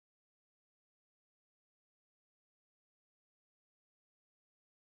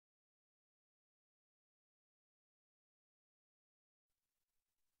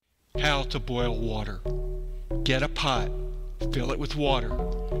How to boil water. Get a pot, fill it with water,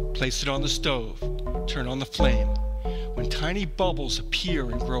 place it on the stove, turn on the flame. When tiny bubbles appear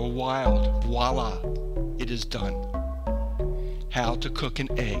and grow wild, voila, it is done. How to cook an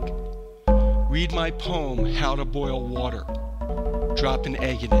egg. Read my poem, How to Boil Water. Drop an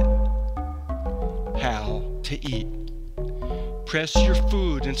egg in it. How to eat. Press your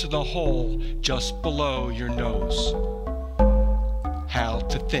food into the hole just below your nose. How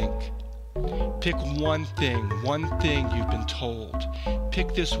to think. Pick one thing you've been told.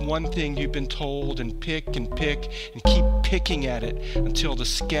 Pick this one thing you've been told and pick and keep picking at it until the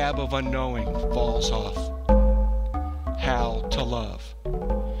scab of unknowing falls off. How to love.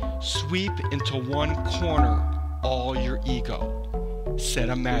 Sweep into one corner all your ego. Set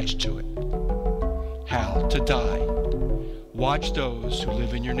a match to it. How to die. Watch those who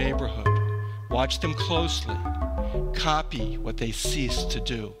live in your neighborhood. Watch them closely. Copy what they cease to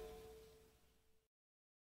do.